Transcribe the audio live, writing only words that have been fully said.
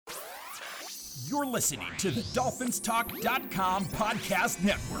You're listening to the DolphinsTalk.com podcast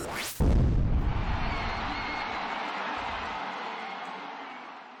network.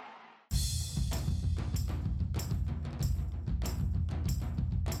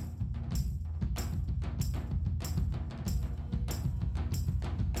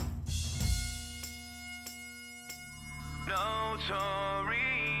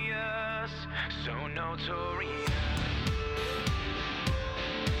 Notorious, so notorious.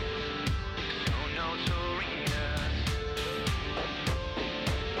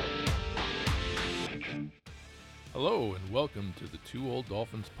 Hello and welcome to the Two Old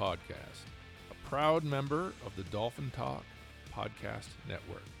Dolphins podcast, a proud member of the Dolphin Talk podcast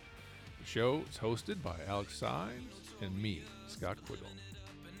network. The show is hosted by Alex Symes and me, Scott Quiggle.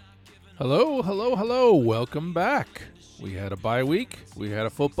 Hello. Welcome back. We had a bye week, we had a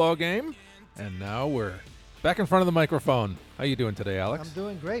football game, and now we're back in front of the microphone. How you doing today, Alex? I'm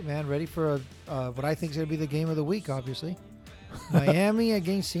doing great, man. Ready for what I think is going to be the game of the week, obviously. Miami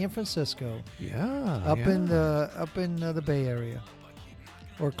against San Francisco. Yeah. Up in the Bay Area,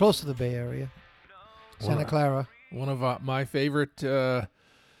 or close to the Bay Area, Santa Clara. One of my favorite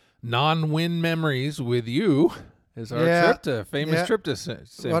non-win memories with you is our trip to San Francisco.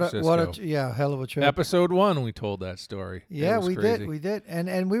 Hell of a trip. Episode 1, we told that story. Yeah, we crazy. did,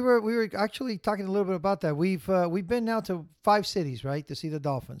 and we were actually talking a little bit about that. We've been now to 5 cities, right, to see the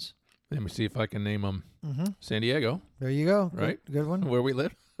Dolphins. Let me see if I can name them. Mm-hmm. San Diego. There you go. Right. Good one. Where we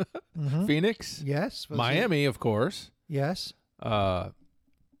live. Mm-hmm. Phoenix. Yes. Miami, of course. Yes. L.A.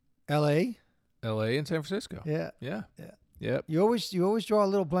 L.A. and San Francisco. Yeah. Yep. You always draw a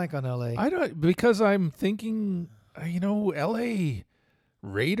little blank on L.A. I don't, because I'm thinking, L.A.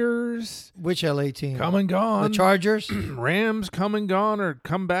 Raiders. Which L.A. team? Come and gone. The Chargers. Rams come and gone or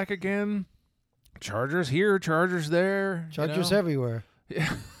come back again. Chargers here, Chargers there. Chargers everywhere.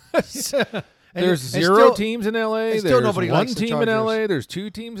 Yeah. There's zero teams in LA. There's There's nobody one likes the team in Chargers. LA. There's 2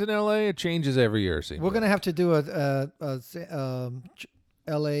 teams in LA. It changes every year. We're going to have to do a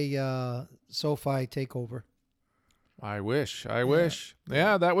LA SoFi takeover. I wish.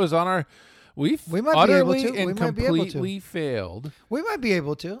 Yeah, that was on our. We might utterly be able to. and We might be able to. completely failed. We might be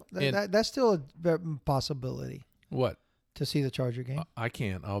able to. That's still a possibility What? to see the Charger game. I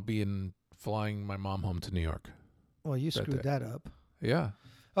can't. I'll be flying my mom home to New York. Well, you screwed that up. Yeah.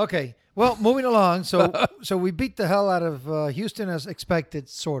 Okay. Well, moving along. So we beat the hell out of Houston as expected,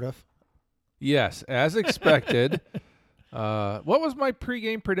 sort of. Yes, as expected. What was my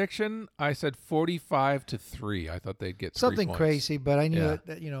pregame prediction? I said 45-3. I thought they'd get 3 Something points. crazy, but I knew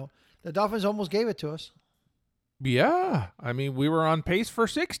that the Dolphins almost gave it to us. Yeah, I mean we were on pace for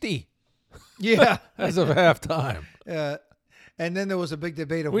 60. Yeah, as of halftime. And then there was a big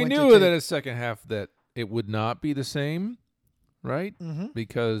debate of we when knew to that in the second half that it would not be the same, right? Mm-hmm.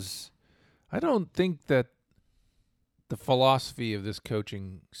 Because I don't think that the philosophy of this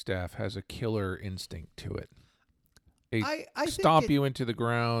coaching staff has a killer instinct to it. I stomp think you into the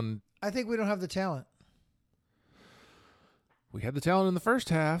ground. I think we don't have the talent. We had the talent in the first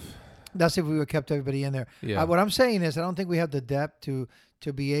half. That's if we would have kept everybody in there. Yeah. What I'm saying is I don't think we have the depth to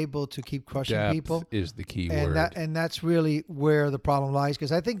be able to keep crushing Depth people. is the key And word. that's really where the problem lies,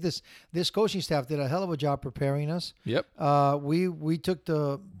 because I think this coaching staff did a hell of a job preparing us. Yep. We took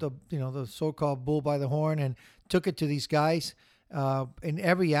the so-called bull by the horn and took it to these guys in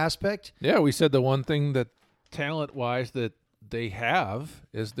every aspect. Yeah, we said the one thing that talent-wise that they have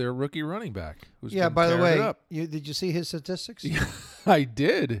is their rookie running back. Who's been By the tearing it way, up. did you see his statistics? Yeah, I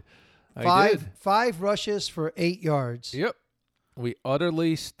did. Five rushes for 8 yards. Yep. We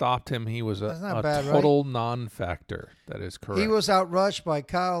utterly stopped him. He was That's a not bad, total non-factor. That is correct. He was outrushed by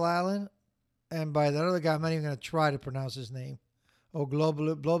Kyle Allen and by that other guy. I'm not even going to try to pronounce his name.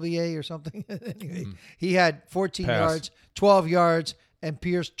 Globier or something. Anyway, he had 14 yards, 12 yards, and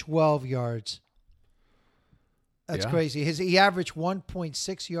Pierce 12 yards. That's crazy. He averaged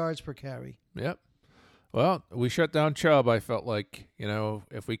 1.6 yards per carry. Yep. Well, we shut down Chubb. I felt like,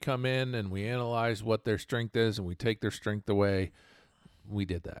 if we come in and we analyze what their strength is and we take their strength away, we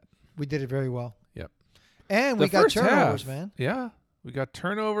did that. We did it very well. Yep. And we got turnovers, man. Yeah. We got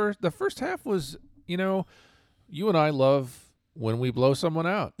turnovers. The first half was, you and I love when we blow someone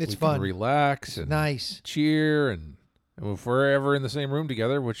out. It's we fun. Can relax and nice. Cheer and if we're ever in the same room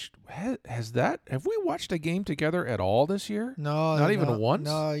together, which have we watched a game together at all this year? No, not even once.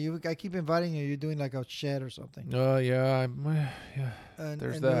 No, I keep inviting you. You're doing like a shed or something. Yeah,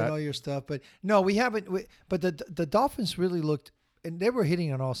 There's that. Doing all your stuff, but no, we haven't. But the Dolphins really looked, and they were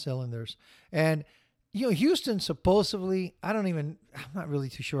hitting on all cylinders. And Houston supposedly, I'm not really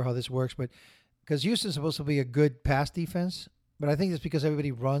too sure how this works, but because Houston's supposed to be a good pass defense, but I think it's because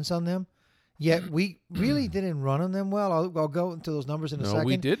everybody runs on them. Yet we really didn't run on them well. I'll go into those numbers in a No, second.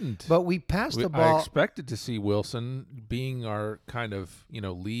 we didn't. But we passed the I ball. expected to see Wilson being our kind of,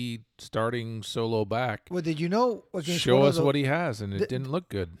 lead starting solo back. Well, did you know? Against Show one of us the- what he has, and it didn't look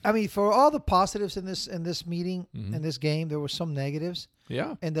good. I mean, for all the positives in this meeting, Mm-hmm. in this game, there were some negatives.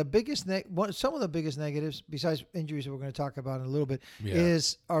 Yeah. And the biggest some of the biggest negatives, besides injuries that we're going to talk about in a little bit, Yeah.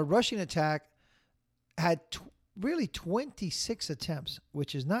 is our rushing attack had really 26 attempts,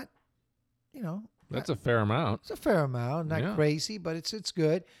 which is not, That's a fair amount. it's a fair amount, not Yeah. crazy, but it's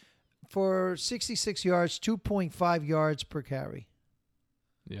good. For 66 yards, 2.5 yards per carry.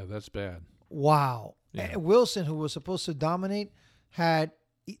 Yeah, that's bad. Wow. Yeah. And Wilson, who was supposed to dominate, had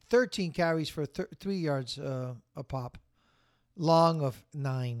 13 carries for 3 yards a pop, long of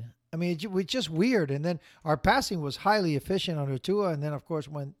 9. I mean, it was just weird. And then our passing was highly efficient under Tua, and then, of course,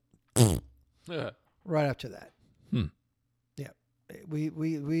 went Yeah. right after that. Yeah.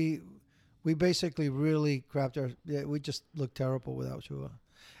 We basically really crapped we just looked terrible without Tua.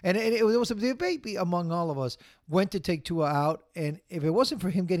 And it was a debate among all of us when to take Tua out. And if it wasn't for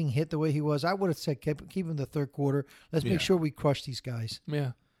him getting hit the way he was, I would have said keep him the third quarter. Let's Yeah. make sure we crush these guys.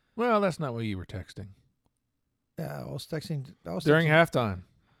 Yeah. Well, that's not what you were texting. Yeah, I was texting During halftime,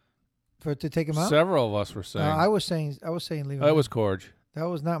 to take him out. several of us were saying. I was saying leave him. That was Corge. That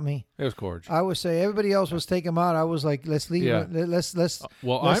was not me. It was Corge. I was saying everybody else was taking him out. I was like, let's leave. Yeah. Let's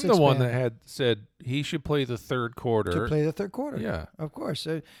Well, let's I'm the one expand. that had said he should play the third quarter. to play the third quarter. Yeah. Of course.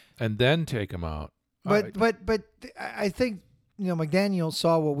 And then take him out. But I think McDaniel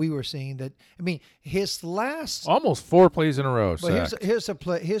saw what we were seeing. That I mean, his last. Almost 4 plays in a row. But sacked.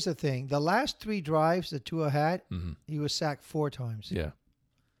 here's the thing. The last 3 drives that Tua had, he was sacked 4 times. Mm-hmm. Yeah.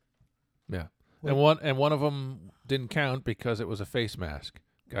 Yeah. What- And one of them didn't count because it was a face mask.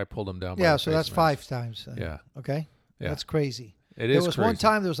 Guy pulled him down. by Yeah, the so face that's mask. 5 times. Then. Yeah. Okay. Yeah. That's crazy. It There is was crazy. one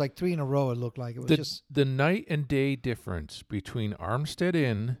time there was like 3 in a row. It looked like it was just The night and day difference between Armstead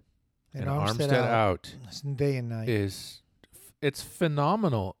in and Armstead out It's day and night. it's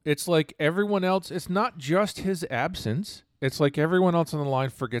phenomenal. It's like everyone else. It's not just his absence. It's like everyone else on the line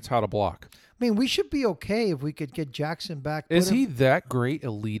forgets how to block. I mean, we should be okay if we could get Jackson back. Is put him- he that great a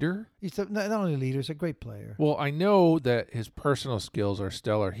leader? He's not only a leader, he's a great player. Well, I know that his personal skills are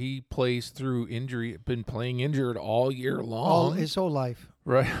stellar. He plays through injury, been playing injured all year long, His whole life.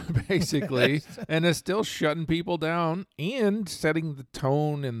 right? Basically, and is still shutting people down and setting the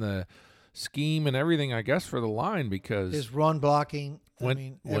tone and the scheme and everything, I guess, for the line because His run blocking. when I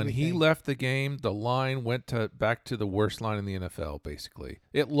mean, when he everything. left the game, the line went back to the worst line in the NFL. Basically,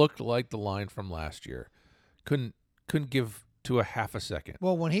 it looked like the line from last year. Couldn't give to a half a second.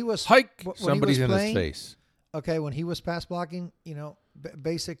 Well, when he was Hike! when he Somebody's was in playing, his face. Okay, when he was pass blocking,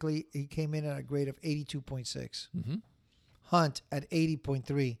 basically he came in at a grade of 82.6. Mm-hmm. Hunt at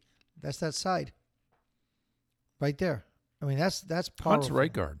 80.3. That's that side. Right there. I mean, that's powerful. Hunt's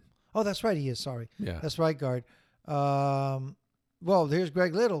right guard. Oh, that's right. He is. Sorry. Yeah. That's right guard. Well, there's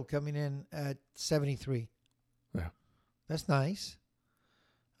Greg Little coming in at 73. Yeah. That's nice.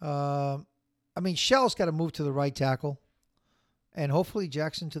 I mean, Shell's got to move to the right tackle, and hopefully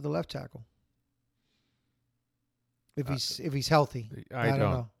Jackson to the left tackle. If he's healthy, I don't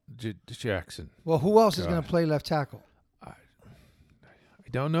know. Jackson. Well, who else is going God. to play left tackle? I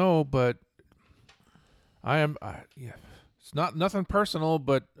don't know, but I am. Yeah, it's nothing personal,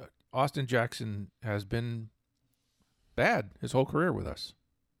 but Austin Jackson has been bad his whole career with us.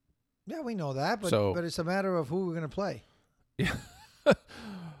 Yeah, we know that, but it's a matter of who we're going to play. Yeah,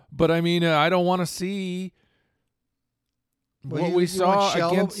 but I mean, I don't want to see Well, what you we want saw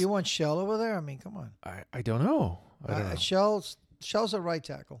Shell, against. you want Shell over there? I mean, come on. I don't know. I don't know. Shell's a right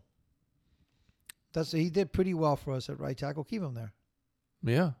tackle. He did pretty well for us at right tackle. Keep him there.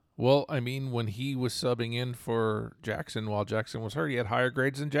 Yeah. Well, I mean, when he was subbing in for Jackson while Jackson was hurt, he had higher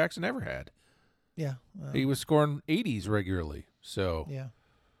grades than Jackson ever had. Yeah. He was scoring 80s regularly. So Yeah.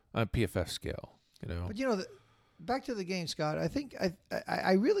 on PFF scale, But back to the game, Scott. I think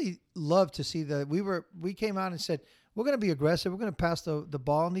I really love to see that we came out and said we're going to be aggressive. We're going to pass the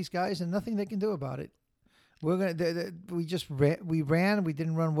ball on these guys, and nothing they can do about it. We're going to we ran. We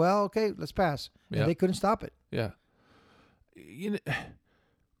didn't run well. Okay, let's pass. Yeah. And they couldn't stop it. Yeah.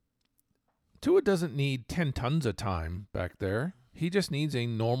 Tua doesn't need 10 tons of time back there. He just needs a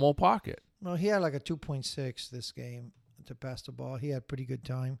normal pocket. Well, he had like a 2.6 this game to pass the ball. He had pretty good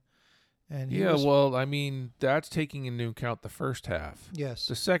time. And Well, I mean, that's taking into account the first half. yes,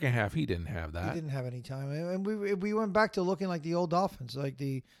 The second half, he didn't have he that. didn't have any time, and we went back to looking like the old Dolphins, like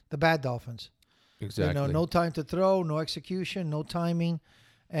the bad Dolphins. Exactly. No time to throw, no execution, no timing,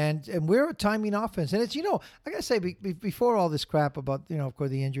 And we're a timing offense. And it's, I got to say, before all this crap about, of course,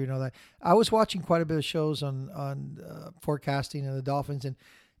 the injury and all that, I was watching quite a bit of shows on forecasting of the Dolphins. And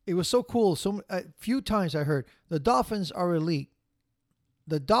it was so cool. So a few times I heard, the Dolphins are elite.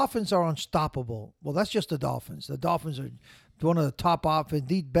 The Dolphins are unstoppable. Well, that's just the Dolphins. The Dolphins are one of the top offense,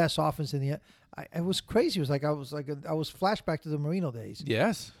 the best offense in the. It was crazy. It was like I was flashback to the Marino days.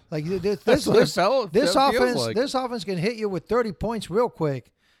 Yes, like this offense, like. this offense can hit you with 30 points real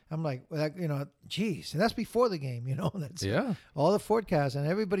quick. I'm like, geez, and that's before the game. That's all the forecasts and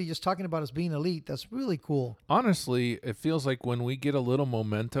everybody just talking about us being elite. That's really cool. Honestly, it feels like when we get a little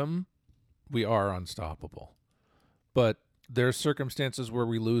momentum, we are unstoppable. But there's circumstances where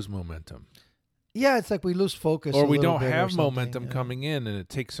we lose momentum. Yeah, it's like we lose focus. Or we don't have momentum coming in, and it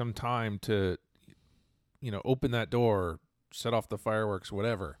takes some time to, open that door, set off the fireworks,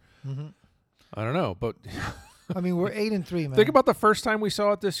 whatever. Mm-hmm. I don't know, but I mean, we're 8-3, man. Think about the first time we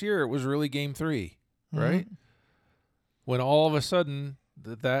saw it this year. It was really Game 3, right? Mm-hmm. When all of a sudden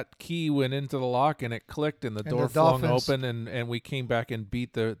that key went into the lock and it clicked and the door flung open and we came back and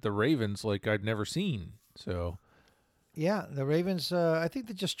beat the Ravens like I'd never seen. So. Yeah, the Ravens, I think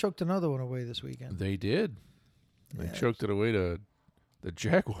they just choked another one away this weekend. They did. They choked it away to the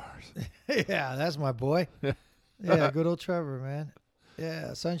Jaguars. Yeah, that's my boy. Yeah, good old Trevor, man.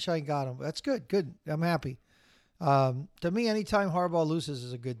 Yeah, Sunshine got him. That's good. Good. I'm happy. To me, anytime Harbaugh loses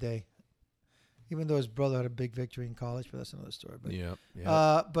is a good day. Even though his brother had a big victory in college, but that's another story.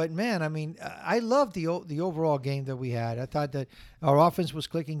 But but man, I mean, I loved the overall game that we had. I thought that our offense was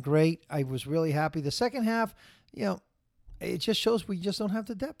clicking great. I was really happy. The second half, it just shows we just don't have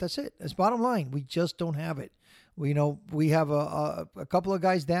the depth. That's it. It's bottom line. We just don't have it. We have a couple of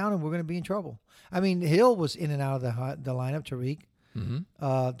guys down, and we're going to be in trouble. I mean, Hill was in and out of the lineup. Tariq,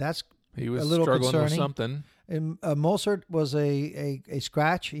 that's he was a little struggling concerning. with something. And Mostert was a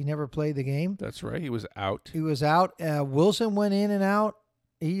scratch. He never played the game. That's right. He was out. Wilson went in and out.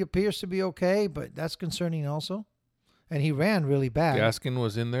 He appears to be okay, but that's concerning also. And he ran really bad. Gaskin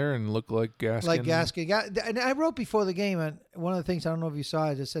was in there and looked like Gaskin. And I wrote before the game, and one of the things, I don't know if you saw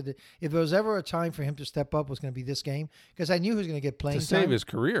it, I said that if there was ever a time for him to step up, it was going to be this game, because I knew he was going to get playing time. To save his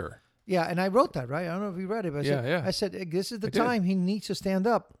career. Yeah, and I wrote that, right? I don't know if you read it, but I said this is the time he needs to stand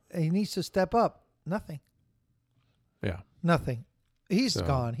up. He needs to step up. Nothing. Yeah. Nothing. He's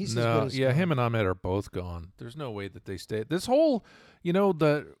gone. He's as good as gone. Him and Ahmed are both gone. There's no way that they stay. This whole,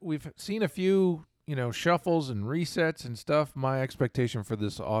 we've seen a few, shuffles and resets and stuff. My expectation for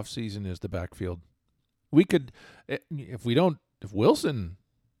this offseason is the backfield. We could, if Wilson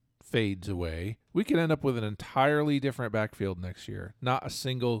fades away, we could end up with an entirely different backfield next year. Not a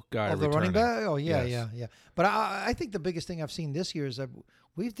single guy returning. The running back? Oh, yeah, yeah. But I think the biggest thing I've seen this year is that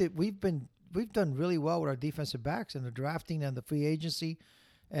we've done really well with our defensive backs and the drafting and the free agency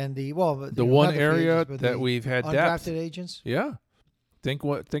and one area that we've had depth. Undrafted agents. Yeah. Think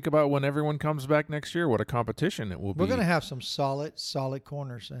about when everyone comes back next year, what a competition it will be. We're going to have some solid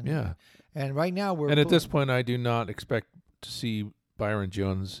corners. And right now we're... And at this point, I do not expect to see Byron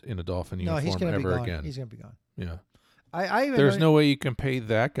Jones in a Dolphin uniform ever again. He's going to be gone. Yeah. There's no way you can pay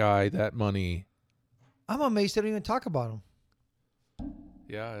that guy that money. I'm amazed they don't even talk about him.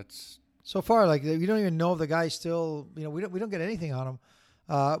 Yeah, it's... So far, like, you don't even know if the guy's still, we don't get anything on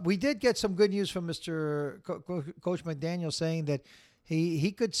him. We did get some good news from Mr. Coach McDaniel saying that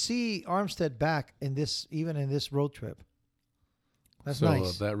he could see Armstead back even in this road trip. That's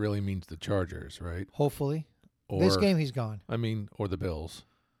nice. So that really means the Chargers, right? Hopefully. This game he's gone. Or the Bills.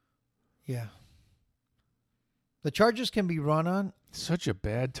 Yeah. The Chargers can be run on. Such a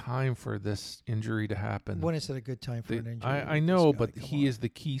bad time for this injury to happen. When is it a good time for an injury? I know, but he is the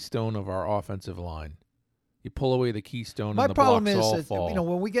keystone of our offensive line. You pull away the keystone, and the blocks all fall. My problem is,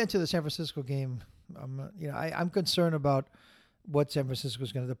 when we get into the San Francisco game, I'm concerned about what San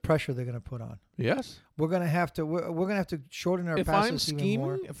Francisco's the pressure they're going to put on. Yes, we're going to have to shorten our passes even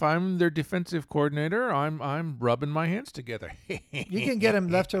more. If I'm their defensive coordinator, I'm rubbing my hands together. You can get him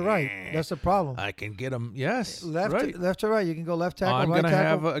left to right. That's the problem. I can get him. Yes, left to right. You can go left tackle. I'm going to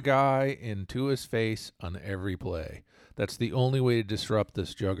have a guy into his face on every play. That's the only way to disrupt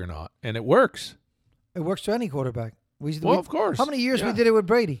this juggernaut, and it works. It works to any quarterback. Of course. How many years we did it with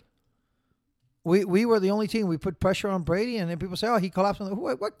Brady? We were the only team. We put pressure on Brady, and then people say, "Oh, he collapsed."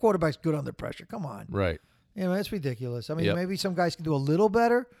 What quarterback's good under pressure? Come on, right? It's ridiculous. I mean, maybe some guys can do a little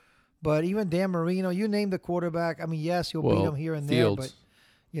better, but even Dan Marino, you name the quarterback. I mean, yes, he'll beat him here and Fields.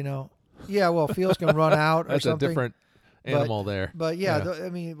 there, but Fields can run out or something. That's a different animal there. But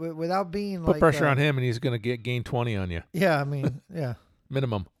without being put pressure on him, and he's going to gain 20 on you. Yeah, I mean, yeah,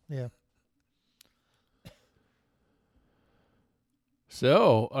 minimum. Yeah.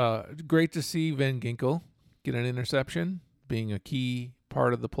 So, great to see Van Ginkel get an interception, being a key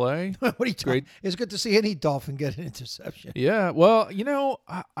part of the play. What are you talking? Great. It's good to see any Dolphin get an interception. Yeah, well,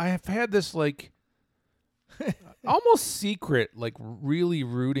 I have had this like almost secret, like really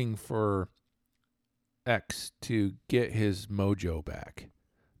rooting for X to get his mojo back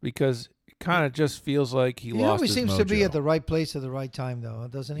because it kind of just feels like he lost always his seems mojo. to be at the right place at the right time, though,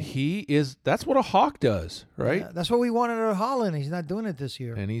 doesn't he? That's what a Hawk does, right? Yeah, that's what we wanted at Holland. He's not doing it this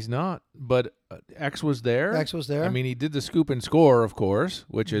year. And he's not. But X was there. X was there. I mean, he did the scoop and score, of course,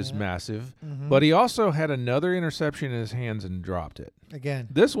 which is massive. But he also had another interception in his hands and dropped it. Again.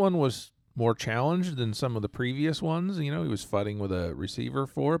 This one was more challenged than some of the previous ones. He was fighting with a receiver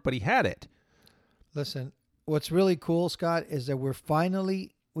for it, but he had it. Listen, what's really cool, Scott, is that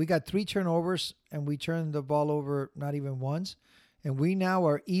we got 3 turnovers, and we turned the ball over not even once. And we now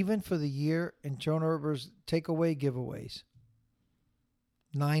are even for the year in turnovers, takeaway, giveaways.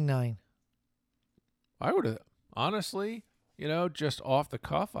 9-9. I would have, honestly, just off the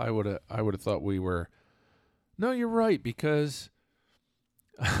cuff, I would have thought we were. No, you're right, because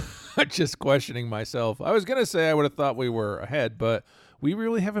just questioning myself. I was going to say I would have thought we were ahead, but we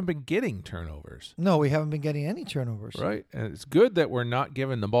really haven't been getting turnovers. No, we haven't been getting any turnovers. Right. And it's good that we're not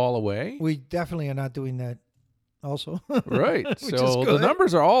giving the ball away. We definitely are not doing that also. Right. Which So is the good.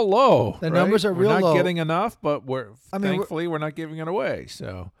 numbers are all low. The right? numbers are real We're not low. getting enough, but thankfully we're not giving it away.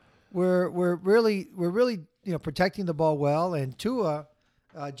 So We're really protecting the ball well, and Tua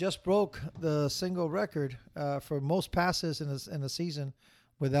just broke the single record for most passes in a season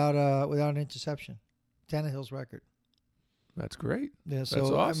without an interception. Tannehill's record. that's great. Yeah, so That's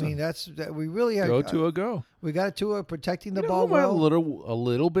awesome. I mean we really are Go to a go. We got Tua protecting the You know ball who I'm well. a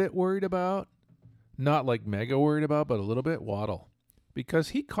little bit worried about, not like mega worried about, but a little bit. Waddle, because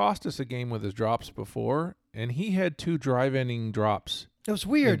he cost us a game with his drops before, and he had 2 drive-ending drops. It was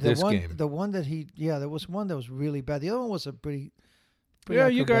weird. in this game. The one that there was one that was really bad. The other one was a pretty Yeah,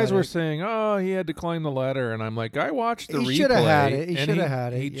 you guys were acrobatic. saying, "Oh, he had to climb the ladder," and I'm like, "I watched the replay. He should have had it. He and should have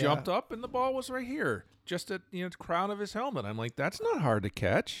had it. He yeah. jumped up, and the ball was right here, just at the crown of his helmet." I'm like, "That's not hard to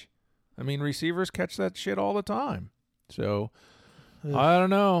catch." I mean, receivers catch that shit all the time. So Ugh. I don't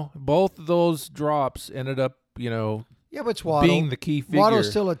know. Both of those drops ended up, Yeah, but it's Waddle. being the key figure. Waddle's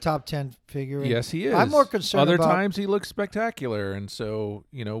still a top 10 figure. and Yes, he is. I'm more concerned Other about. times he looks spectacular, and so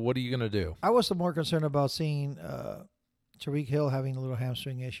what are you going to do? I was more concerned about seeing Tariq Hill having a little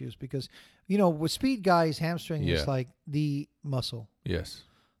hamstring issues because, with speed guys, hamstring Yeah. is like the muscle. Yes.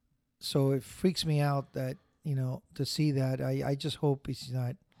 So it freaks me out that, to see that. I just hope it's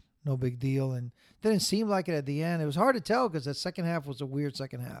not no big deal. And didn't seem like it at the end. It was hard to tell because that second half was a weird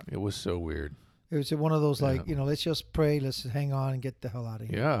second half. It was so weird. It was one of those like, Yeah. let's just pray, let's hang on and get the hell out of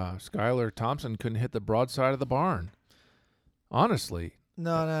here. Yeah, Skylar Thompson couldn't hit the broadside of the barn. Honestly.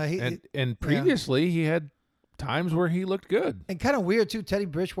 No, And previously he had times where he looked good. and kind of weird too. Teddy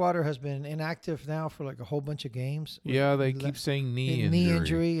Bridgewater has been inactive now for like a whole bunch of games. Yeah, they Le- keep saying knee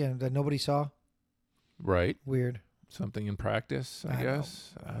injury and that nobody saw. Right. Weird. Something in practice, I I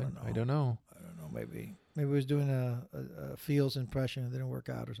guess. don't- I don't know. I don't know. I don't know. Maybe he was doing a Fields impression and it didn't work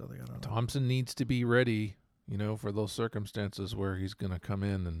out or something. I don't know. Thompson needs to be ready, for those circumstances where he's going to come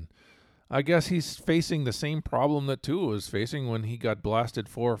in. And I guess he's facing the same problem that Tua was facing when he got blasted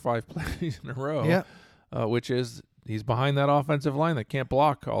 4 or 5 plays in a row. Yeah. Which is he's behind that offensive line that can't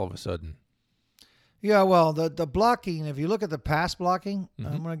block all of a sudden. Yeah. Well, the blocking. If you look at the pass blocking,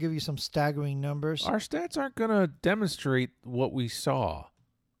 Mhm. I'm going to give you some staggering numbers. Our stats aren't going to demonstrate what we saw.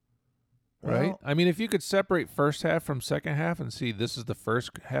 Right? Well- I mean, if you could separate first half from second half and see this is the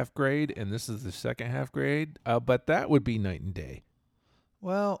first half grade and this is the second half grade, I'll bet that would be night and day.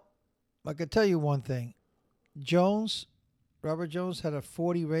 Well, I could tell you one thing. Robert Jones had a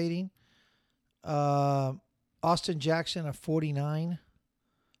 40 rating. Austin Jackson a 49.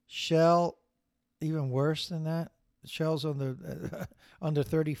 Shell even worse than that. Shell's under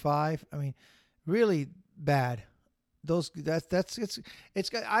 35. I mean, really bad.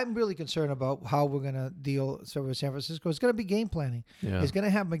 I'm really concerned about how we're gonna deal with San Francisco. It's gonna be game planning. Yeah. It's gonna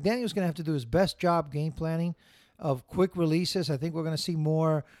have McDaniel's gonna have to do his best job game planning of quick releases. I think we're gonna see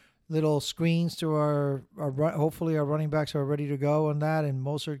more little screens to our hopefully our running backs are ready to go on that, and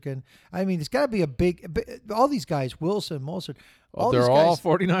Mostert can. I mean, it's got to be a big. All these guys, Wilson, Mostert, all they're these all guys,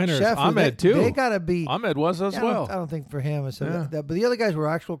 49ers. Sheffield, Ahmed, too. They got to be. Ahmed was as I well. don't think for him. It's Yeah. but the other guys were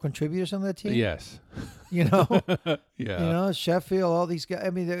actual contributors on that team. Yes. You know, Yeah. Sheffield, all these guys. I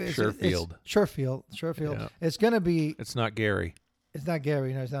mean, Sherfield. Sherfield. Yeah. It's gonna be. It's not Gary. It's not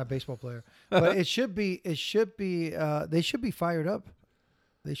Gary. No, he's not a baseball player. But it should be. It should be. They should be fired up.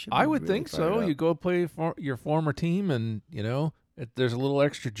 They should. Be I would really think fired so. up. You go play for your former team, and there's a little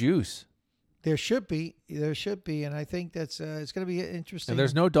extra juice. There should be, and I think that's it's going to be interesting. And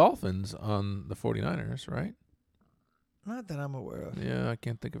there's no Dolphins on the 49ers, right? Not that I'm aware of. Yeah, I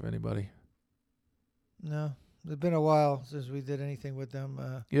can't think of anybody. No, it's been a while since we did anything with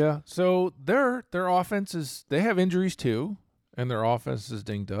them. Yeah, so their offense is, they have injuries too, and their offense is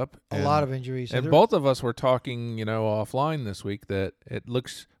dinged up. A lot of injuries. And both of us were talking, offline this week that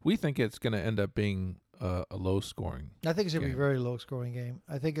we think it's going to end up being a low scoring. I think it's going to be a game. very low scoring game.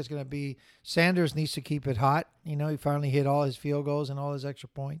 I think it's going to be, Sanders needs to keep it hot. He finally hit all his field goals and all his extra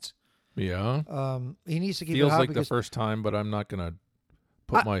points. Yeah. He needs to keep it Feels hot. like the first time, but I'm not going to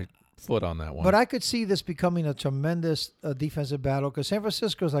put my foot on that one. But I could see this becoming a tremendous defensive battle because San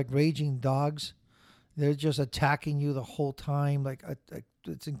Francisco's like raging dogs. They're just attacking you the whole time.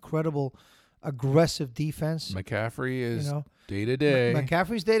 It's incredible, aggressive defense. McCaffrey is day to day.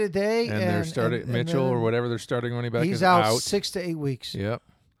 McCaffrey's day to day, and they're starting Mitchell or whatever they're starting running back. He's is out 6 to 8 weeks. Yep.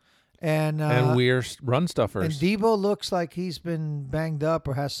 And we're run stuffers. And Debo looks like he's been banged up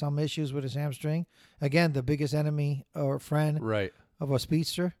or has some issues with his hamstring. Again, the biggest enemy or friend of a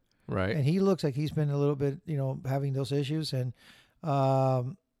speedster. Right. And he looks like he's been a little bit, having those issues. And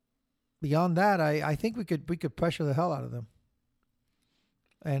beyond that, I think we could pressure the hell out of them.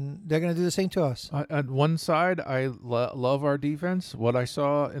 And they're going to do the same to us. On one side, I love our defense. What I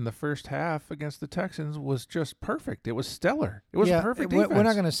saw in the first half against the Texans was just perfect. It was stellar. It was perfect defense. We're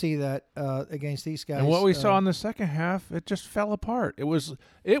not going to see that against these guys. And what we saw in the second half, it just fell apart. It was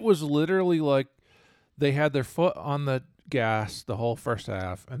literally like they had their foot on the gas the whole first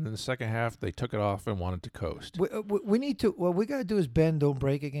half, and then the second half they took it off and wanted to coast. We need to. What we got to do is bend, don't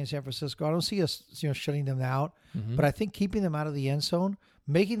break against San Francisco. I don't see us, shutting them out, but I think keeping them out of the end zone,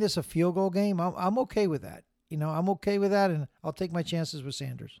 making this a field goal game, I'm okay with that. I'm okay with that, and I'll take my chances with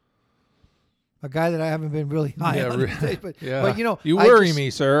Sanders, a guy that I haven't been really high on today. But you worry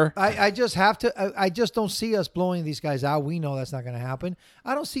me, sir. I just have to. I just don't see us blowing these guys out. We know that's not going to happen.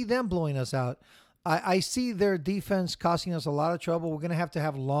 I don't see them blowing us out. I see their defense costing us a lot of trouble. We're going to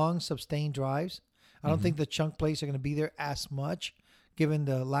have long, sustained drives. I don't think the chunk plays are going to be there as much, given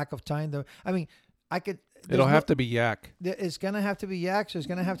the lack of time. It'll have to be yak. It's going to have to be yaks. There's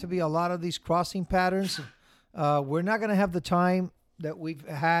going to have to be a lot of these crossing patterns. We're not going to have the time that we've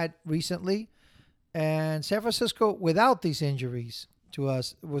had recently. And San Francisco, without these injuries to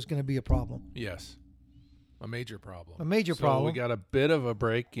us, was going to be a problem. Yes. A major problem. So we got a bit of a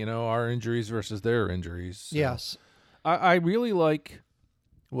break, our injuries versus their injuries. So yes. I really like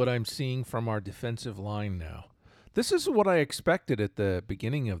what I'm seeing from our defensive line now. This is what I expected at the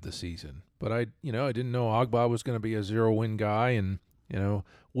beginning of the season, but I didn't know Agba was going to be a 0-win guy, and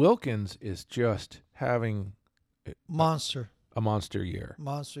Wilkins is just having a monster year.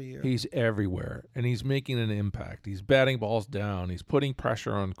 Monster year. He's everywhere, and he's making an impact. He's batting balls down. He's putting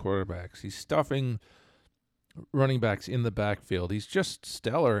pressure on quarterbacks. He's stuffing running backs in the backfield. He's just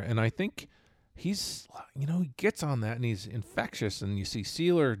stellar, and I think he's, he gets on that, and he's infectious, and you see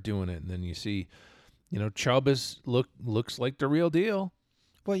Sealer doing it, and then you see, Chubb looks like the real deal.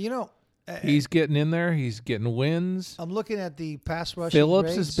 Well, he's getting in there. He's getting wins. I'm looking at the pass rushing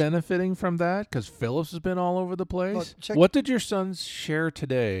Phillips grades. is benefiting from that because Phillips has been all over the place. Well, what did your sons share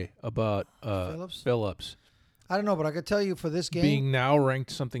today about Phillips? I don't know, but I could tell you for this game, being now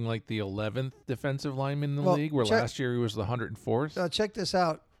ranked something like the 11th defensive lineman in the league, where last year he was the 104th. Check this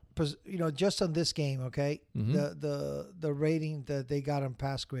out. Just on this game, okay, Mm-hmm. the rating that they got on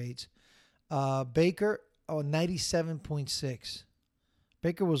pass grades, Baker 97.6.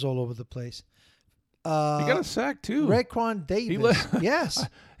 Baker was all over the place. He got a sack too. Raekwon Davis, yes,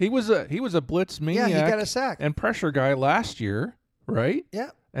 he was a blitz maniac. Yeah, he got a sack and pressure guy last year, right? Yeah.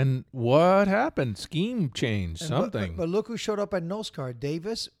 And what happened? Scheme changed, something. But look who showed up at nose guard.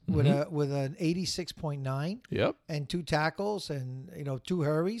 Davis with an 86.9. Yep. And 2 tackles and 2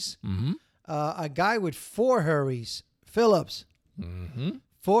 hurries. Mm-hmm. A guy with 4 hurries, Phillips. Mm-hmm.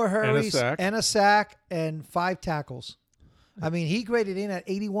 4 hurries and a sack and 5 tackles. I mean, he graded in at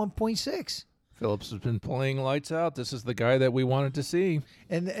 81.6. Phillips has been playing lights out. This is the guy that we wanted to see.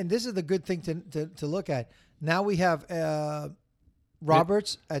 And this is the good thing to look at. Now we have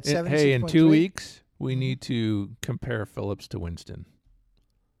Roberts at 76.3. Hey, in 2 weeks, we need to compare Phillips to Winston.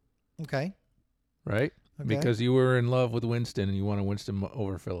 Okay. Right? Okay. Because you were in love with Winston and you wanted Winston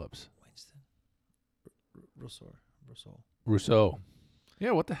over Phillips. Rousseau.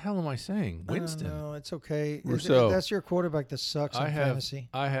 Yeah, what the hell am I saying? Winston. No, it's okay. Rousseau. That's your quarterback that sucks in fantasy.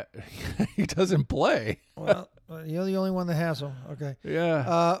 He doesn't play. Well, you're the only one that has him. Okay.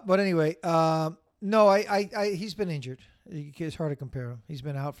 Yeah. But anyway, no, he's been injured. It's hard to compare him. He's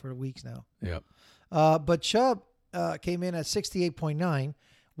been out for weeks now. Yep. But Chubb, came in at 68.9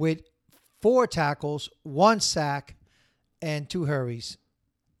 with 4 tackles, 1 sack, and 2 hurries.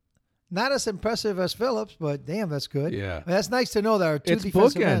 Not as impressive as Phillips, but damn, that's good. Yeah. I mean, that's nice to know that our 2 It's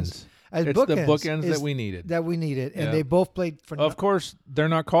defensive bookends. ends. As It's the bookends is that we needed. and Yeah. they both played for. Of course, they're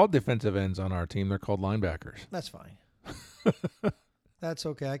not called defensive ends on our team. They're called linebackers. That's fine. That's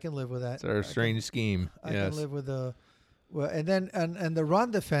okay. I can live with that. It's our strange scheme. I Yes. can live with the. Well, and then and the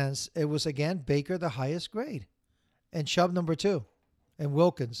run defense, it was again Baker the highest grade, and Chubb number 2, and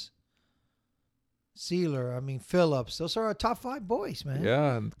Wilkins, Sealer. I mean Phillips. Those are our top 5 boys, man.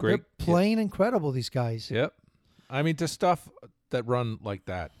 Yeah, and great. They're playing incredible. These guys. Yep. I mean, to stuff that run like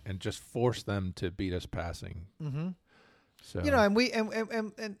that and just force them to beat us passing. Mm-hmm. So You know, and we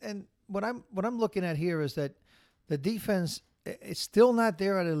and what I'm looking at here is that the defense, it's still not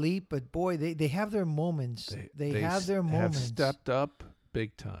there at elite, but boy, they have their moments. They have their moments. Have stepped up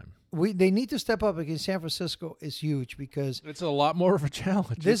big time. They need to step up against San Francisco is huge because It's a lot more of a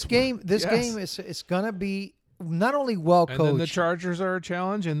challenge. this game Yes. is gonna be not only well And then the coached. Chargers are a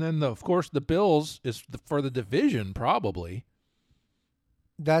challenge, and then of course the Bills is for the division probably.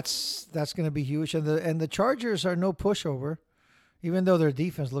 That's going to be huge, and the Chargers are no pushover, even though their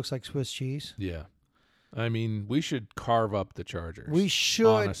defense looks like Swiss cheese. Yeah, I mean we should carve up the Chargers. We should,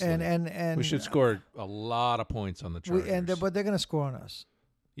 honestly. and we should score a lot of points on the Chargers. but they're going to score on us.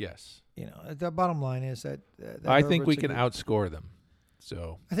 Yes, You know, the bottom line is that I think we Herbert's a can good- outscore them.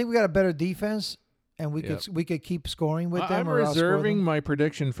 So I think we got a better defense, and we Yep. could keep scoring with them. I'm or outscore reserving them. my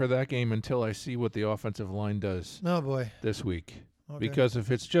prediction for that game until I see what the offensive line does Oh boy. this week. Okay. Because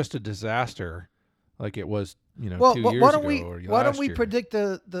if it's just a disaster, like it was, 2 years why ago don't we or why don't last we year. predict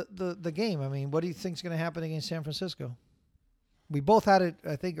the game? I mean, what do you think is going to happen against San Francisco? We both had it,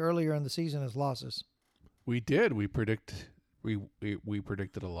 I think, earlier in the season as losses. We did. We predicted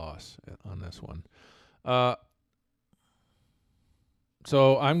a loss on this one.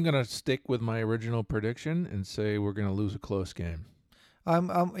 So I'm gonna stick with my original prediction and say we're gonna lose a close game.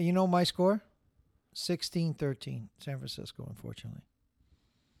 You know my score? 16-13, San Francisco, unfortunately.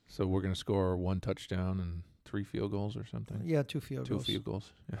 So we're gonna score 1 touchdown and 3 field goals or something. Yeah, 2 field Two goals. field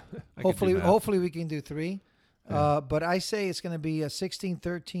goals. Yeah. I could do Hopefully, math. hopefully we can do 3. Yeah. But I say it's going to be a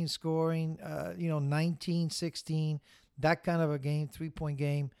 16-13 scoring, 19-16, that kind of a game, 3-point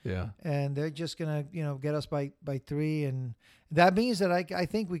game. Yeah. And they're just going to, get us by 3. And that means that I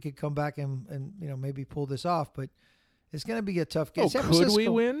think we could come back and maybe pull this off. But it's going to be a tough game. Oh, San could we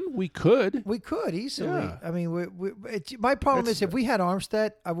Francisco- win? We could. We could easily. Yeah. I mean, my problem That's- is if we had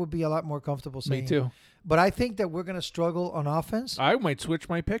Armstead, I would be a lot more comfortable saying. Me too. But I think that we're going to struggle on offense. I might switch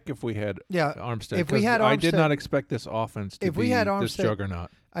my pick if we had Yeah, Armstead. if we 'cause had I did Armstead- not expect this offense to if we be had this Armstead-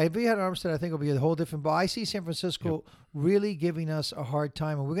 juggernaut. If we had Armstead, I think it'll be a whole different ball. I see San Francisco really giving us a hard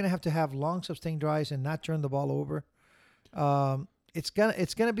time, and we're going to have long, sustained drives and not turn the ball over. It's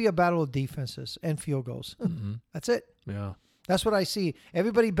gonna be a battle of defenses and field goals. Mhm. That's it. Yeah, That's what I see.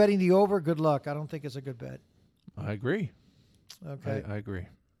 Everybody betting the over. Good luck. I don't think it's a good bet. I agree. Okay. I agree.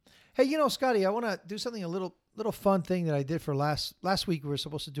 Hey, Scotty, I want to do something a little fun thing that I did for last week. We were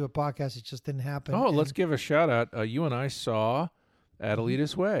supposed to do a podcast. It just didn't happen. Oh, let's And- give a shout out. You and I saw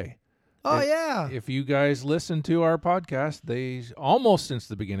Adelita's Way. Oh If- yeah. If you guys listen to our podcast, they almost since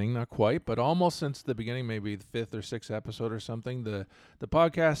the beginning, not quite, but almost since the beginning, maybe the 5th or 6th episode or something, the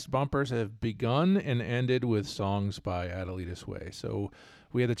podcast bumpers have begun and ended with songs by Adelita's Way. So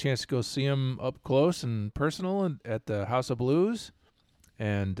we had the chance to go see him up close and personal at the House of Blues,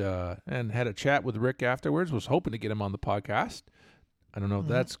 and had a chat with Rick afterwards. Was hoping to get him on the podcast. I don't know if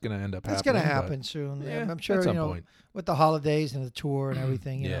that's going to end up It's happening. going to but- happen soon. Yeah, I'm sure, at some point. with the holidays and the tour and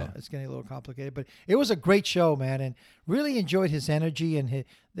everything, Yeah. it's getting a little complicated. But it was a great show, man, and really enjoyed his energy. And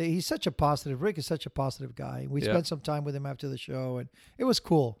he's such a positive. Rick is such a positive guy. We Yeah. spent some time with him after the show, and it was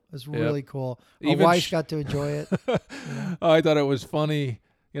cool. It was Yeah. really cool. My Even wife got to enjoy it. I thought it was funny.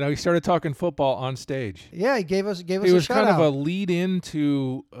 He started talking football on stage. Yeah, he gave us He a was shout kind out. of a lead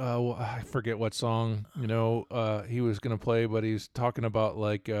into I forget what song he was going to play, but he's talking about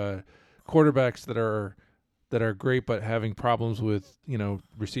like quarterbacks that are great but having problems with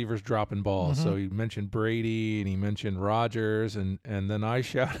receivers dropping balls. Mm-hmm. So he mentioned Brady and he mentioned Rodgers, and then I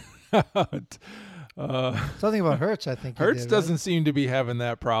shouted out. Something about Hurts, I think. he Hertz did, doesn't seem to be having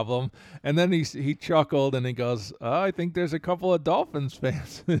that problem, and then he chuckled and he goes, I think there's a couple of Dolphins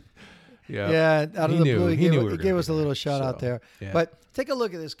fans. Right? Yeah, out He of the knew- blue, he knew we were he gonna gave be us a there. little shout out So, there. yeah. But take a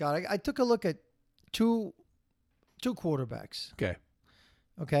look at this guy. I took a look at two quarterbacks. Okay.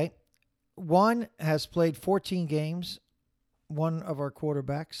 Okay. One has played 14 games, one of our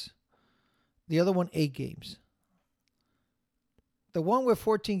quarterbacks. The other one, 8 games. The one with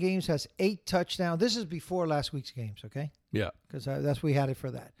 14 games has 8 touchdowns. This is before last week's games, okay? Yeah. Because that's we had it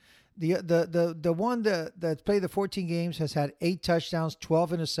for that. The one that played the 14 games has had 8 touchdowns,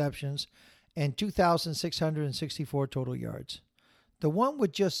 12 interceptions, and 2,664 total yards. The one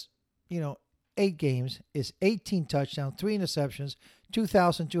with just 8 games is 18 touchdowns, 3 interceptions,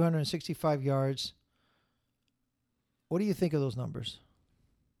 2,265 yards. What do you think of those numbers?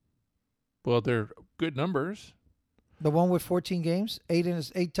 Well, they're good numbers. The one with 14 games,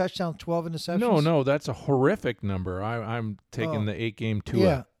 8 touchdowns, 12 interceptions. No, that's a horrific number. I'm taking the 8-game Tua.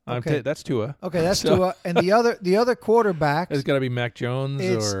 Yeah, okay. That's Tua. Okay, that's Tua. And the other quarterback. It's got to be Mac Jones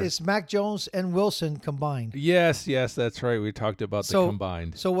It's Mac Jones and Wilson combined. Yes, that's right. We talked about the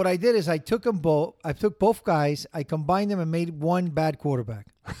combined. So what I did is I took them both. I took both guys. I combined them and made one bad quarterback,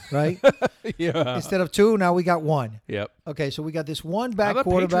 right? Yeah. Instead of 2, now we got 1. Yep. Okay, so we got this one bad How do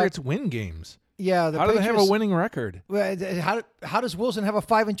quarterback. Patriots win games? Yeah, how do they have a winning record? Well, how does Wilson have a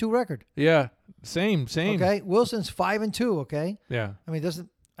 5-2 record? Yeah, same. Okay, Wilson's 5-2. Okay. Yeah. I mean,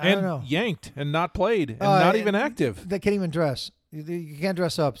 I don't know. Yanked and not played and not even active. They can't even dress. You can't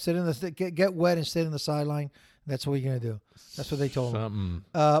dress up. Sit in the get wet and sit in the sideline. That's what you're gonna do. That's what they told him.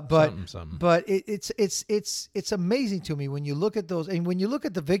 But it's amazing to me when you look at those, and when you look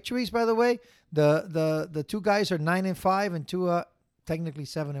at the victories. By the way, the 2 guys are 9-5 and 2 technically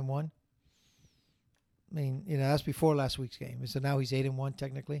 7-1. I mean, that's before last week's game. So now he's 8-1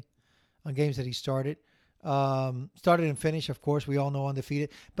 technically on games that he started. Started and finished, of course. We all know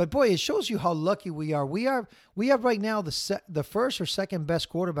undefeated. But boy, it shows you how lucky we are. We have right now the first or second best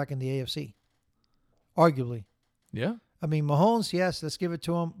quarterback in the AFC, arguably. Yeah. I mean, Mahomes, yes, let's give it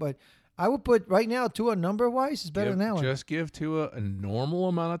to him. But I would put right now Tua number-wise is better than Allen. Just give Tua a normal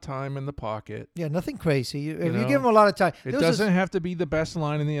amount of time in the pocket. Yeah, nothing crazy. If you give him a lot of time. It doesn't have to be the best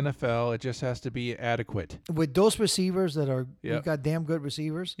line in the NFL. It just has to be adequate. With those receivers that are, we got damn good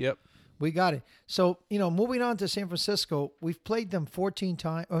receivers. Yep. We got it. So, moving on to San Francisco, we've played them 14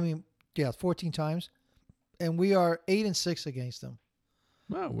 times. 14 times. And we are 8-6 against them.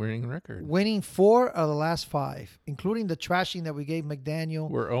 Wow, winning record. Winning 4 of the last 5, including the trashing that we gave McDaniel.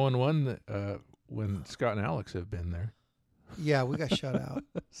 We're 0-1 when Scott and Alex have been there. Yeah, we got shut out.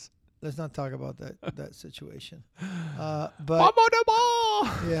 Let's not talk about that situation. But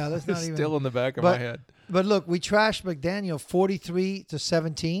yeah, let's not even. Still in the back of my head. But look, we trashed McDaniel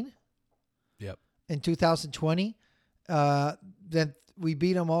 43-17. Yep. In 2020, then we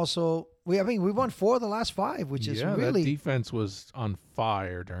beat him also. We won 4 of the last 5, which is really. That defense was on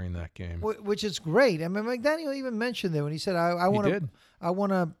fire during that game, which is great. I mean, McDaniel even mentioned it when he said, "I want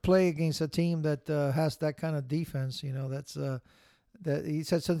to play against a team that has that kind of defense." That he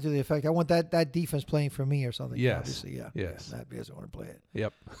said something to the effect, "I want that defense playing for me" or something. Yes. Obviously, yeah. Yes. He doesn't want to play it.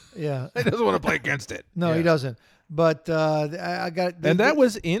 Yep. Yeah. He doesn't want to play against it. No, he doesn't. But I got. And that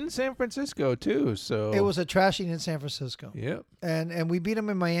was in San Francisco too. So it was a trashing in San Francisco. Yep. And we beat them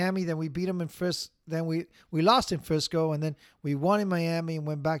in Miami. Then we beat them in Frisco. Then we lost in Frisco, and then we won in Miami and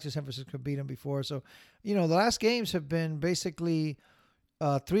went back to San Francisco, beat them before. So, the last games have been basically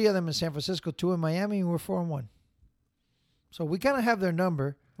 3 of them in San Francisco, 2 in Miami, and we're 4-1. So we kind of have their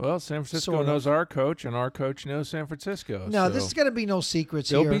number. Well, San Francisco knows our coach, and our coach knows San Francisco. No, this is going to be no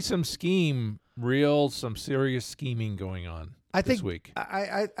secrets here. There'll be some some serious scheming going on this week.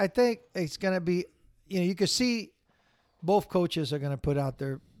 I think it's going to be, you can see both coaches are going to put out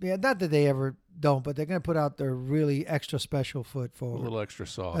their, not that they ever don't, but they're going to put out their really extra special foot forward. A little extra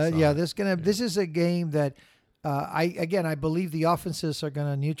sauce. This is a game that, I believe the offenses are going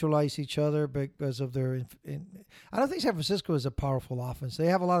to neutralize each other because of their. I don't think San Francisco is a powerful offense. They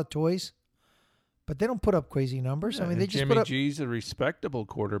have a lot of toys, but they don't put up crazy numbers. Yeah, they just Jimmy put up. G's a respectable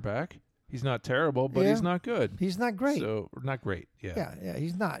quarterback. He's not terrible, but he's not good. He's not great. So not great. Yeah. Yeah,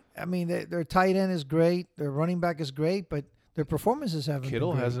 he's not. I mean, their tight end is great. Their running back is great, but their performances haven't.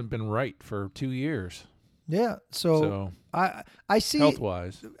 Kittle been great. hasn't been right for 2 years. Yeah, so I see.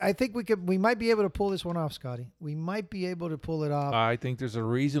 Health-wise, I think we might be able to pull this one off, Scotty. We might be able to pull it off. I think there's a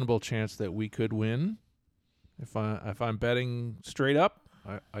reasonable chance that we could win. If I'm betting straight up,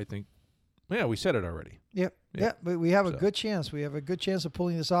 I think. Yeah, we said it already. Yep. Yeah, but we have a good chance. We have a good chance of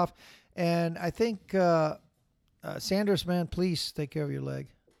pulling this off, and I think Sanders, man, please take care of your leg.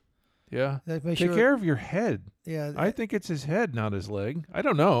 Yeah. Take care of your head. Yeah. I think it's his head, not his leg. I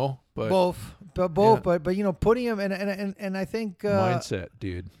don't know, but both. But putting him and I think mindset,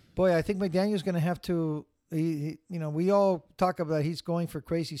 dude. Boy, I think McDaniel's going to have to. We all talk about he's going for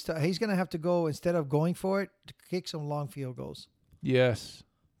crazy stuff. He's going to have to go instead of going for it to kick some long field goals. Yes.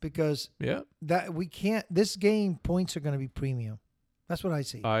 Because that we can't. This game points are going to be premium. That's what I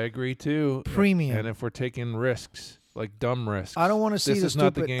see. I agree too. Premium. And if we're taking risks. like dumb risks. I don't want to see This the is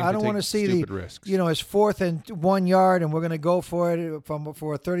not the stupid. game I to don't take want to see stupid the risks. It's 4th and 1 yard, and we're going to go for it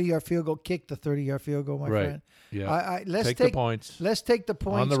for a 30-yard field goal. Kick the 30-yard field goal, my Right. friend. Yeah. Let's take the points. Let's take the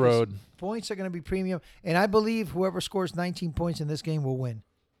points On the 'cause road. Points are going to be premium, and I believe whoever scores 19 points in this game will win.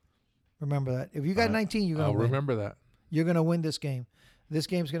 Remember that. If you got 19, you're going I'll to win. remember that. You're going to win this game. This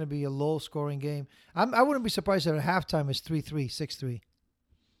game's going to be a low-scoring game. I wouldn't be surprised if at halftime it's 3-3, 6-3.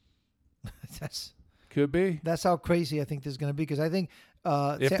 Could be. That's how crazy I think this is going to be because I think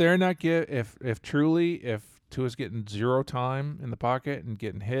If they're not if Tua's getting zero time in the pocket and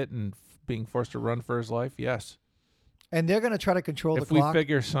getting hit and being forced to run for his life, yes. and they're going to try to control If the we clock.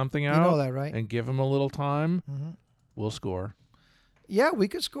 figure something out You know that, right? and give him a little time, Mhm. we'll score. Yeah, we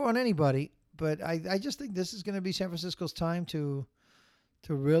could score on anybody, but I just think this is going to be San Francisco's time to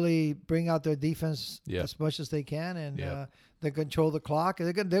really bring out their defense Yeah. as much as they can, and Yeah. they control the clock.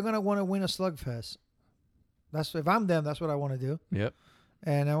 They're going to want to win a slugfest. If I'm them, that's what I want to do. Yep.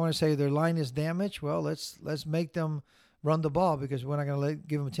 And I want to say their line is damaged. Well, let's make them run the ball because we're not going to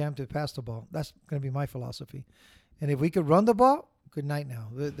give them a chance to pass the ball. That's going to be my philosophy. And if we could run the ball, good night now.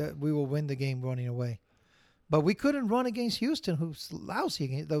 We will win the game running away. But we couldn't run against Houston, who's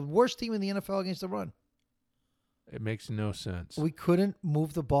lousy, the worst team in the NFL against the run. It makes no sense. We couldn't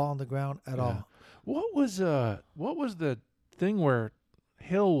move the ball on the ground at Yeah. all. What was the thing where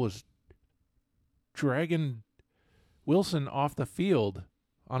Hill was dragging Wilson off the field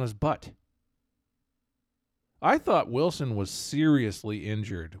on his butt? I thought Wilson was seriously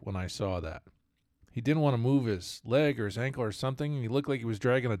injured when I saw that. He didn't want to move his leg or his ankle or something. He looked like he was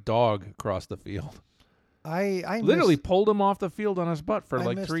dragging a dog across the field. I Literally missed, pulled him off the field on his butt for I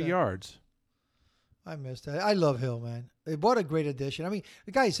like missed 3 that. yards. I missed that. I love Hill, man. What a great addition. I mean,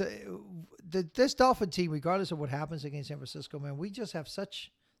 guys, this Dolphin team, regardless of what happens against San Francisco, man, we just have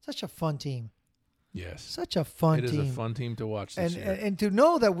such a fun team. Yes. Such a fun It is team. a fun team to watch this and, year. and to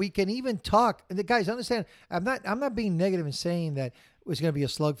know that we can even talk. And the guys understand. I'm not being negative in saying that it's going to be a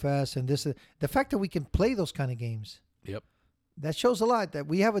slugfest and this. The fact that we can play those kind of games. Yep. That shows a lot. That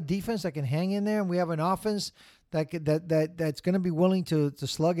we have a defense that can hang in there, and we have an offense that's going to be willing to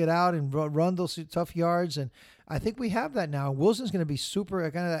slug it out and run those tough yards. And I think we have that now. Wilson's going to be super,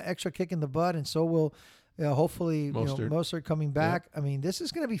 kind of that extra kick in the butt, and so will hopefully Mostert coming back. Yep. I mean, this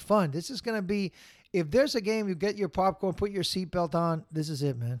is going to be fun. This is going to be, if there's a game, you get your popcorn, put your seatbelt on. This is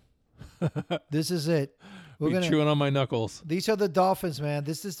it, man. This is it. We're chewing on my knuckles. These are the Dolphins, man.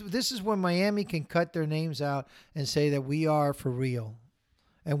 This is when Miami can cut their names out and say that we are for real,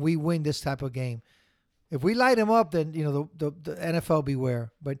 and we win this type of game. If we light them up, then the NFL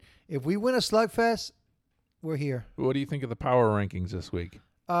beware. But if we win a slugfest, we're here. What do you think of the power rankings this week?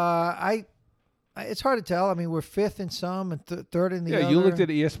 It's hard to tell. I mean, we're fifth in some and third in the other. Yeah, you looked at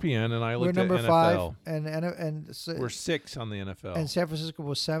ESPN and I looked at NFL. We're number 5, and we're 6 on the NFL. And San Francisco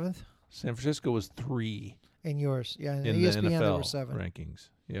was 7th. San Francisco was 3. In yours, yeah. In the ESPN, NFL they were 7 rankings.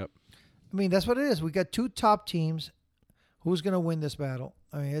 Yep. I mean, that's what it is. We got 2 top teams. Who's going to win this battle?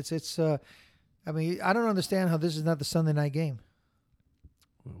 I mean, it's. I mean, I don't understand how this is not the Sunday night game.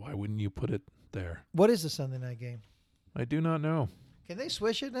 Why wouldn't you put it there? What is the Sunday night game? I do not know. Can they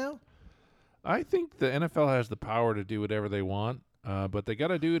switch it now? I think the NFL has the power to do whatever they want, but they got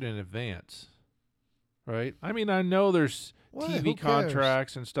to do it in advance, right? I mean, I know there's TV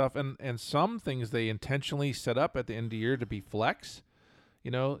contracts and stuff, and some things they intentionally set up at the end of the year to be flex.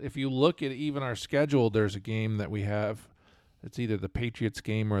 You know, if you look at even our schedule, there's a game that we have. It's either the Patriots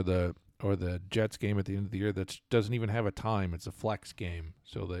game or the Jets game at the end of the year that doesn't even have a time. It's a flex game,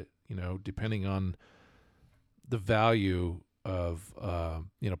 so that depending on the value of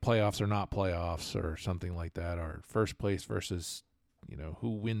playoffs or not playoffs or something like that, or first place versus who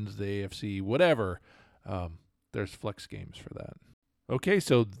wins the AFC, whatever. There's flex games for that. Okay,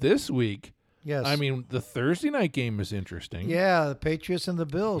 so this week, yes, I mean the Thursday night game is interesting. Yeah, the Patriots and the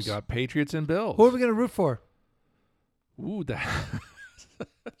Bills. We got Patriots and Bills. Who are we going to root for? Ooh, that.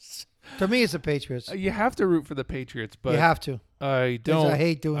 To me, it's the Patriots. You have to root for the Patriots, but you have to. I don't. I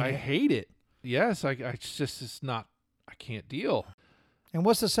hate doing it. I hate it. Yes, it's not. I can't deal. And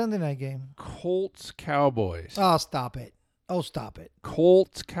what's the Sunday night game? Colts Cowboys. Oh, stop it. Oh, stop it.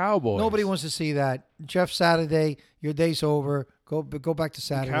 Colts Cowboys. Nobody wants to see that. Jeff Saturday, your day's over. Go back to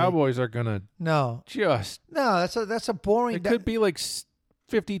Saturday. The Cowboys are gonna no. That's a boring. It could be like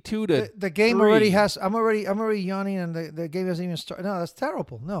 52 to the game 3. already has. I'm already yawning, and the game hasn't even started. No, that's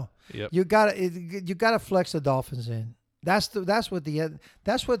terrible. No. Yep. You gotta flex the Dolphins in. That's what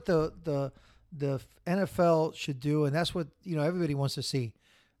the NFL should do, and that's what everybody wants to see.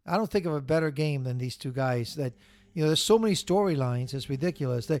 I don't think of a better game than these two guys that You know, there's so many storylines. It's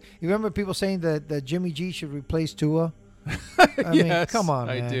ridiculous. You remember people saying that Jimmy G should replace Tua? I mean, Yes, come on,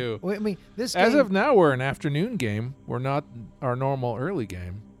 I man. do. I mean, this As game, of now, we're an afternoon game. We're not our normal early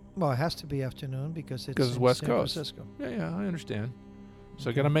game. well, it has to be afternoon because it's Because it's in West San Coast. Francisco. Yeah, I understand. So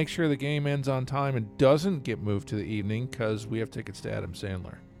I got to make sure the game ends on time and doesn't get moved to the evening because we have tickets to Adam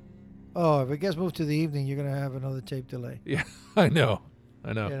Sandler. Oh, if it gets moved to the evening, you're gonna have another tape delay. Yeah, I know.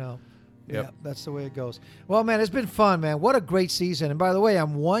 You know. Yep. Yeah, that's the way it goes. Well, man, it's been fun, man. What a great season. And by the way,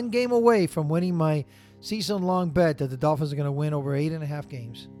 I'm one game away from winning my season-long bet that the Dolphins are going to win over 8.5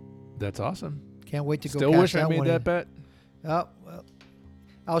 games. That's awesome. Can't wait to go Still cash wish I that made one that in. bet. Oh, well,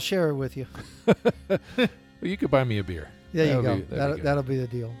 I'll share it with you. Well, you could buy me a beer. There you That'll go. be- that'd be good. That'll be the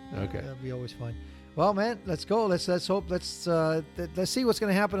deal. Okay. That'll be always fun. Well, man, let's go. Let's hope. Let's see what's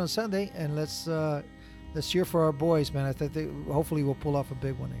going to happen on Sunday, and let's cheer for our boys, man. I think hopefully we'll pull off a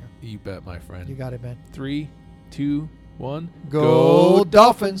big one here. You bet, my friend. You got it, man. 3, 2, 1. Go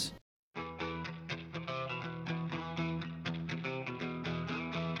Dolphins!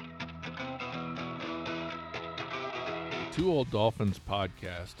 The Two Old Dolphins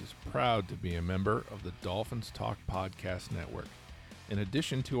podcast is proud to be a member of the Dolphins Talk Podcast Network. In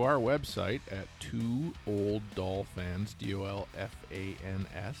addition to our website at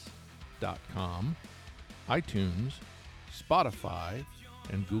twoolddolphins.com, iTunes, Spotify,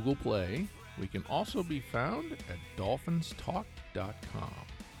 and Google Play, we can also be found at dolphinstalk.com.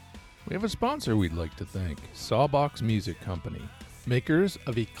 We have a sponsor we'd like to thank, Sawbox Music Company, makers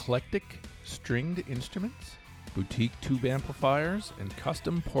of eclectic stringed instruments, boutique tube amplifiers, and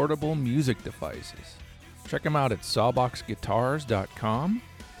custom portable music devices. Check them out at sawboxguitars.com.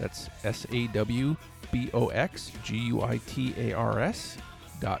 That's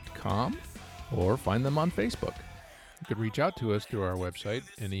SAWBOXGUITARS.com. Or find them on Facebook. You could reach out to us through our website,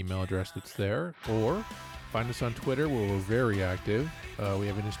 an email address that's there, or find us on Twitter where we're very active. We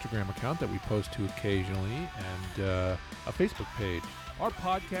have an Instagram account that we post to occasionally, and a Facebook page. Our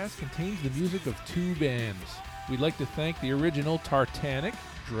podcast contains the music of 2 bands. We'd like to thank the original Tartanic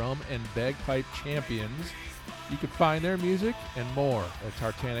drum and bagpipe champions. You can find their music and more at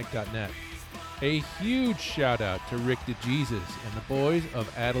tartanic.net. A huge shout out to Rick DeJesus and the boys of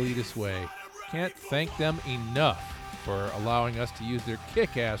Adelitas Way. Can't thank them enough for allowing us to use their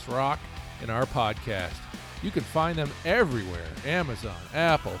kick-ass rock in our podcast. You can find them everywhere: Amazon,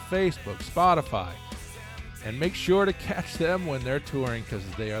 Apple, Facebook, Spotify. And make sure to catch them when they're touring because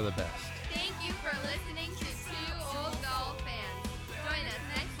they are the best. Thank you for listening to Two Old Doll Fans. Join us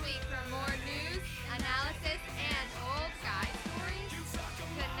next week for more news, analysis, and old guy stories.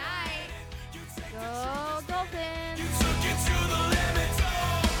 Good night. Go Dolphins!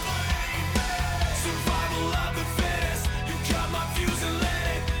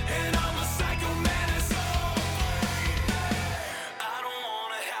 I don't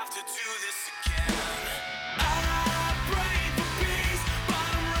wanna have to do this again.